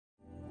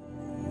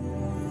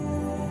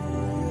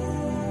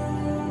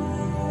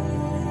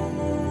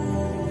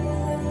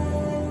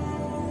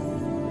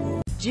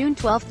June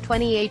 12,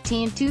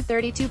 2018,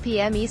 2:32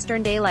 p.m.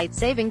 Eastern Daylight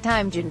Saving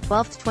Time. June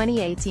 12,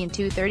 2018,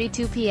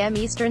 2:32 p.m.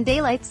 Eastern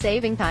Daylight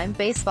Saving Time.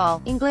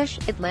 Baseball, English,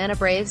 Atlanta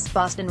Braves,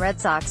 Boston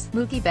Red Sox,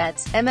 Mookie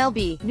Betts,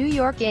 MLB, New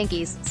York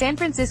Yankees, San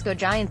Francisco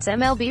Giants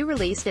MLB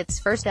released its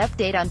first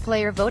update on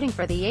player voting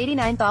for the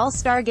 89th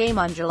All-Star Game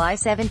on July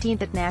 17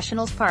 at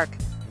Nationals Park.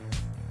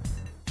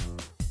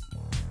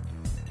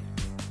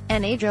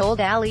 An age-old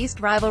AL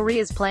East rivalry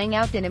is playing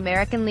out in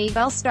American League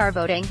All-Star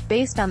voting,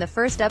 based on the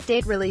first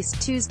update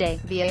released Tuesday,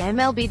 via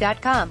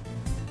MLB.com.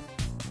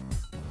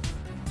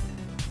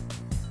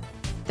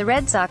 The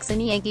Red Sox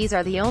and Yankees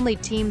are the only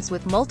teams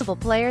with multiple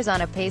players on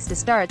a pace to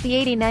start the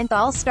 89th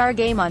All-Star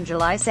Game on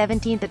July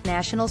 17 at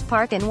Nationals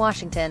Park in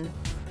Washington.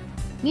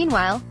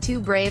 Meanwhile,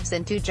 2 Braves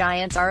and 2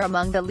 Giants are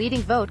among the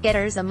leading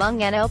vote-getters among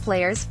NL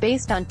players,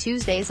 based on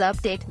Tuesday's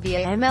update,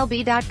 via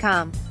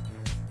MLB.com.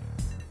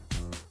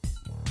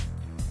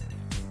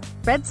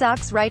 Red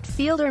Sox right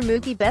fielder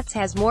Mookie Betts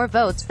has more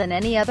votes than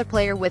any other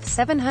player with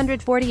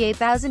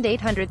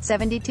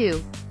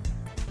 748,872.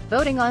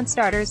 Voting on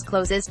starters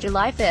closes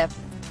July 5.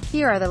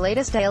 Here are the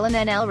latest AL and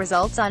NL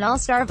results on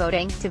All-Star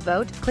voting. To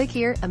vote, click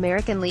here.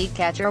 American League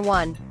catcher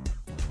 1.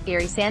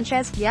 Gary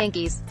Sanchez,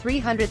 Yankees,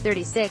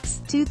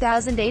 336,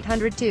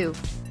 2,802.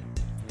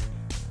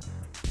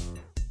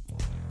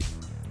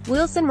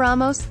 Wilson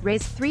Ramos,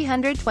 Rays,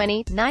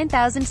 320,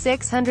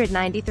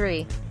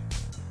 9,693.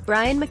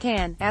 Brian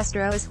McCann,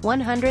 Astros,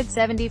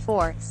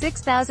 174,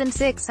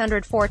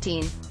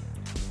 6,614.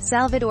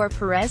 Salvador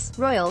Perez,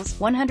 Royals,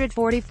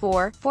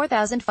 144,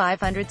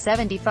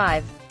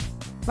 4,575.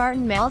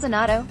 Martin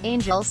Maldonado,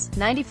 Angels,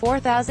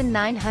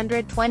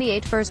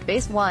 94,928. First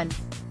base 1.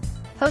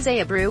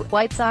 Jose Abreu,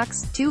 White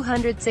Sox,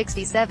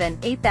 267,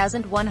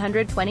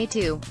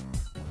 8,122.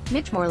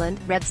 Mitch Moreland,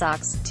 Red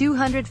Sox,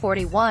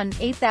 241,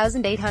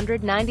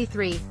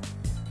 8,893.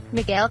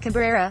 Miguel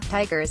Cabrera,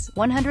 Tigers,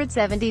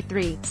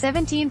 173,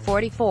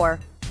 1,744.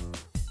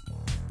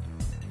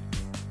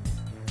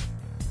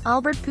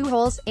 Albert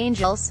Pujols,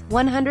 Angels,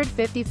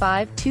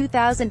 155,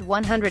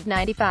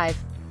 2,195.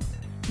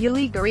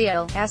 Yuli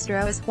Gurriel,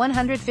 Astros,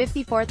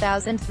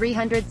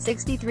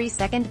 154,363.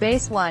 Second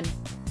base 1.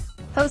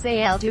 Jose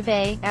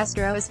Altuve,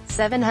 Astros,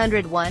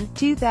 701,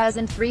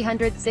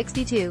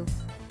 2,362.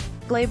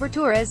 Gleyber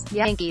Torres,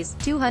 Yankees,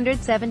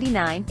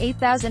 279,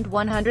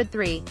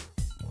 8,103.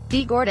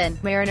 D. Gordon,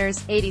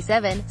 Mariners,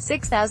 87,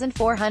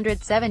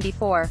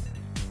 6,474.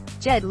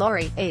 Jed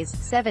Lowry, A's,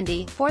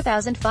 70,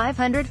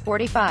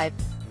 4,545.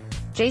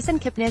 Jason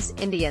Kipnis,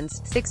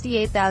 Indians,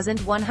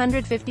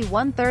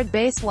 68,151. Third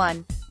base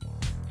 1.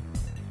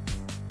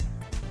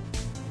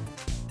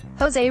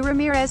 Jose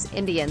Ramirez,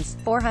 Indians,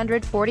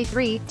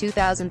 443,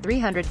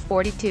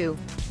 2,342.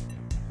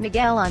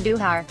 Miguel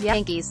Andujar,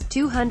 Yankees,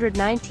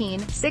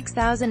 219,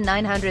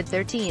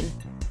 6,913.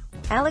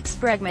 Alex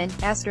Bregman,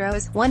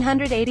 Astros,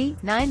 180,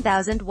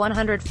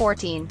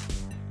 9,114.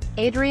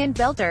 Adrian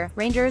Belter,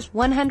 Rangers,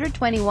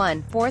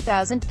 121,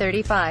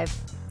 4,035.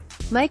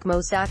 Mike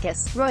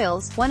Moustakas,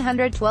 Royals,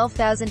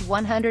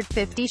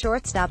 112,150.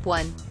 Shortstop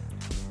 1.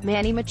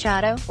 Manny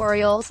Machado,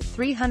 Orioles,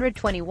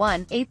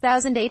 321,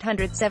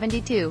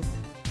 8,872.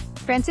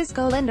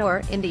 Francisco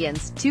Lindor,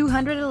 Indians,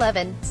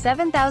 211,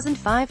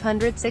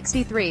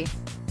 7,563.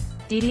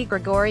 Didi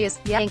Gregorius,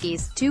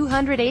 Yankees,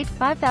 208,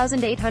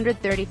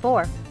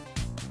 5,834.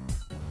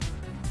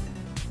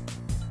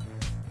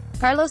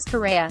 Carlos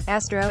Correa,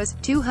 Astros,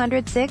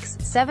 206,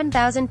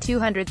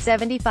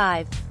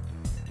 7,275.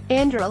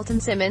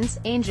 Andrelton Simmons,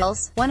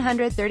 Angels,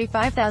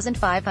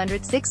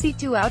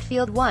 135,562.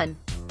 Outfield 1.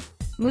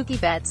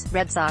 Mookie Betts,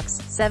 Red Sox,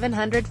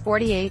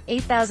 748,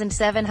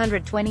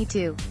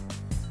 8,722.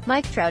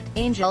 Mike Trout,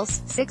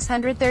 Angels,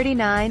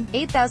 639,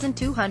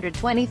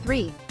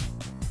 8,223.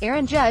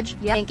 Aaron Judge,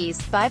 Yankees,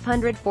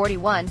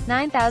 541,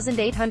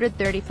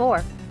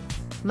 9,834.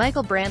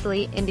 Michael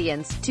Brantley,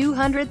 Indians,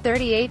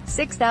 238,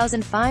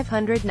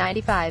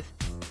 6,595.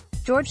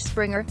 George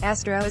Springer,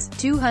 Astros,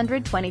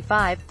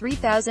 225,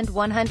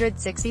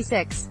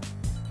 3,166.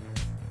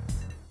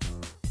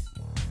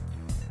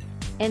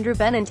 Andrew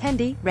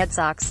Benintendi, Red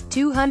Sox,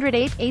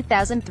 208,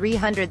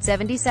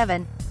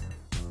 8,377.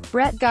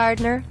 Brett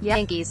Gardner,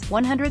 Yankees,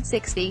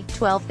 160,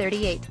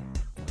 1238.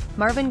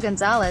 Marvin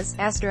Gonzalez,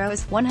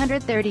 Astros,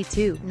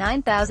 132,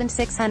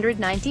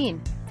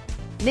 9,619.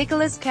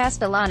 Nicholas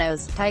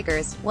Castellanos,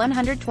 Tigers,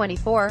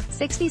 124,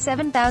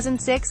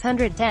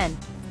 67,610.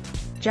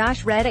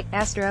 Josh Reddick,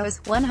 Astros,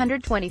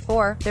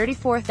 124,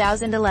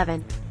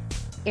 34,011.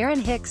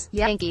 Aaron Hicks,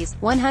 Yankees,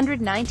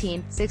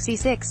 119,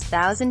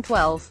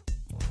 66,012.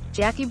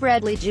 Jackie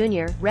Bradley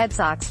Jr., Red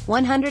Sox,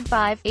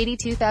 105,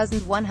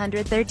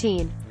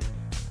 82,113.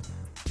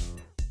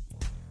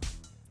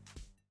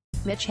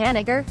 Mitch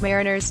Haniger,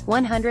 Mariners,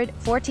 100,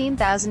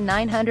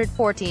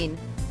 14,914.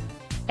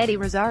 Eddie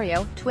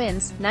Rosario,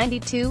 Twins,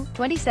 92,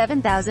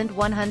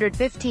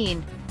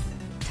 27,115.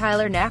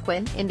 Tyler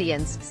Naquin,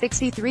 Indians,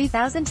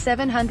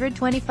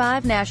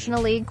 63,725.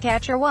 National League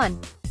catcher 1.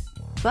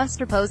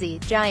 Buster Posey,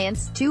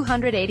 Giants,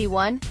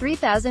 281,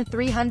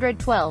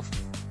 3,312.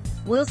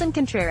 Wilson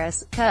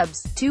Contreras,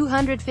 Cubs,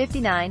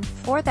 259,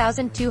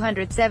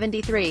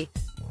 4,273.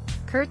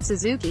 Kurt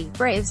Suzuki,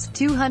 Braves,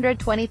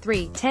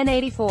 223,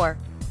 1084.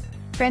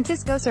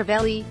 Francisco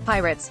Cervelli,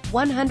 Pirates,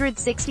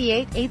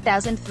 168,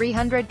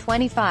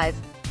 8,325.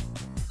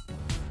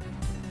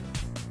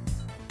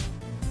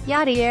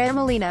 Yadier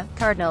Molina,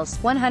 Cardinals,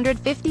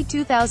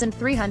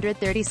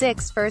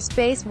 152,336. First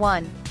base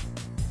 1.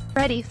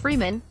 Freddie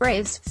Freeman,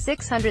 Braves,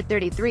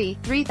 633,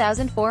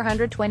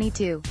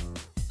 3,422.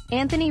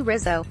 Anthony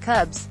Rizzo,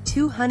 Cubs,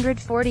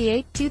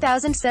 248,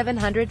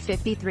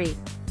 2,753.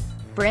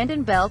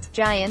 Brandon Belt,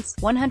 Giants,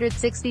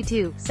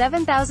 162,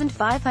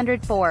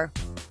 7,504.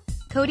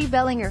 Cody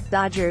Bellinger,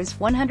 Dodgers,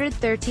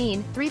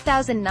 113,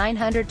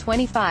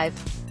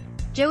 3,925.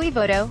 Joey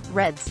Votto,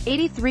 Reds,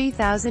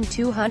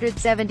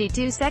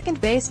 83,272.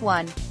 Second base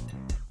 1.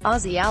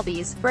 Ozzie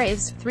Albies,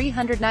 Braves,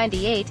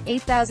 398,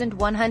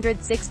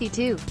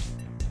 8,162.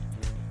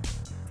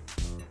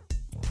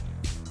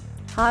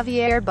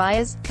 Javier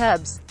Baez,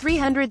 Cubs,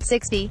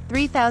 360,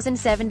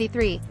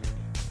 3,073.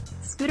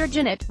 Scooter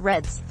Gennett,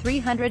 Reds,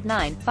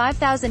 309,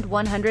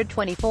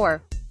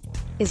 5,124.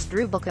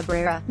 Asdrubal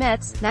Cabrera,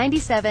 Mets,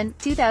 97,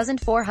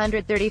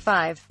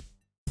 2,435.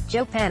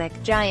 Joe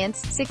Panik, Giants,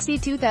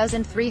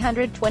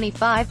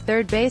 62,325.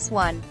 Third base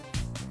 1.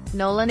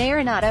 Nolan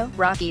Arenado,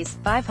 Rockies,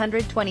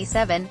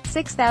 527,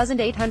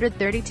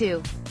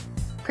 6,832.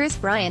 Chris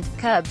Bryant,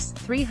 Cubs,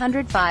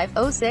 305,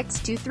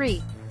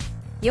 0623.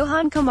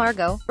 Johan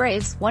Camargo,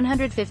 Braves,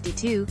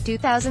 152,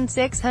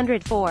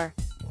 2,604.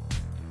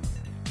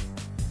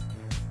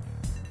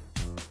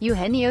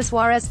 Eugenio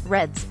Suarez,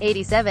 Reds,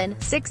 87,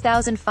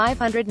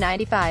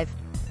 6,595.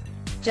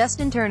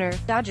 Justin Turner,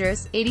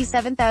 Dodgers,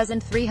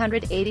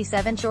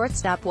 87,387.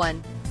 Shortstop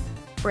 1.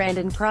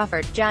 Brandon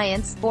Crawford,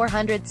 Giants,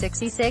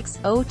 466,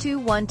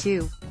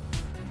 0212.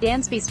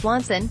 Dansby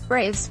Swanson,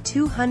 Braves,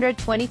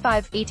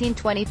 225,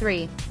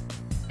 1823.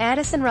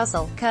 Addison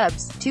Russell,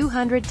 Cubs,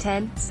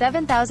 210,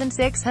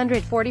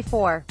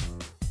 7,644.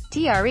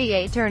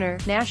 Trea Turner,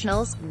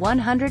 Nationals,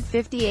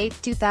 158,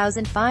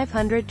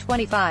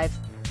 2,525.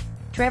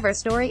 Trevor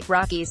Story,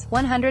 Rockies,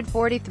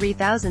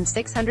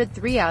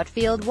 143,603.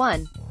 Outfield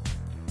 1.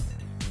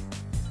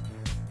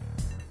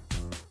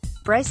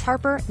 Bryce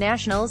Harper,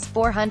 Nationals,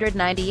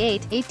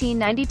 498,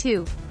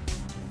 1892.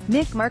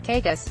 Nick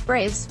Markakis,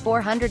 Braves,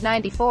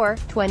 494,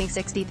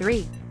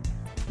 2063.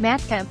 Matt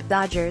Kemp,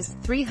 Dodgers,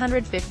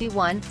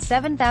 351,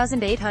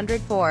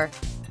 7,804.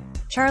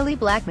 Charlie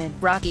Blackmon,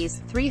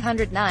 Rockies,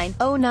 309,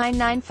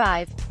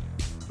 0995.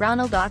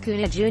 Ronald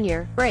Acuna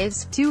Jr.,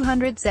 Braves,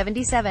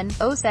 277,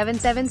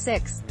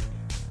 0776.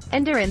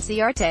 Ender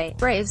Inciarte,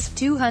 Braves,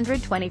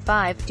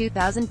 225,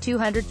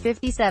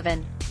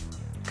 2,257.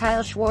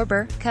 Kyle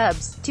Schwarber,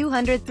 Cubs,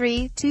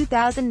 203,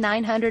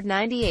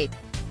 2,998.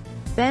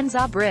 Ben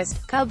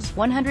Zobrist, Cubs,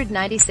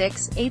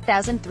 196,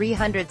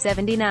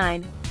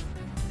 8,379.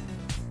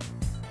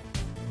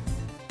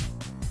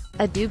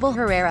 Adubel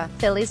Herrera,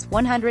 Phillies,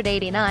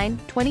 189,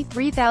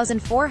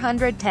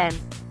 23,410.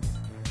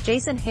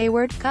 Jason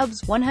Hayward,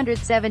 Cubs,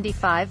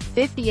 175,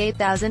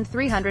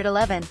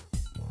 58,311.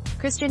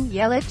 Christian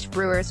Yelich,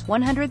 Brewers,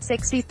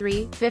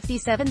 163,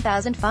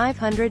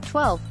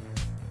 57,512.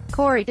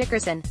 Corey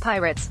Dickerson,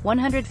 Pirates,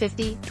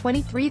 150,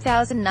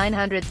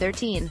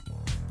 23,913.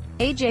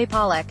 A.J.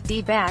 Pollock,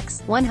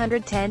 D-backs,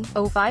 110,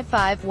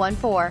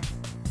 05514.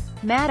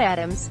 Matt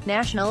Adams,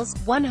 Nationals,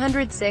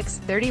 106,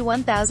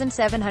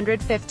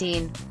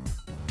 31,715.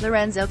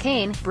 Lorenzo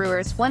Cain,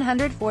 Brewers,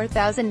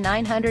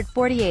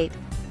 104,948.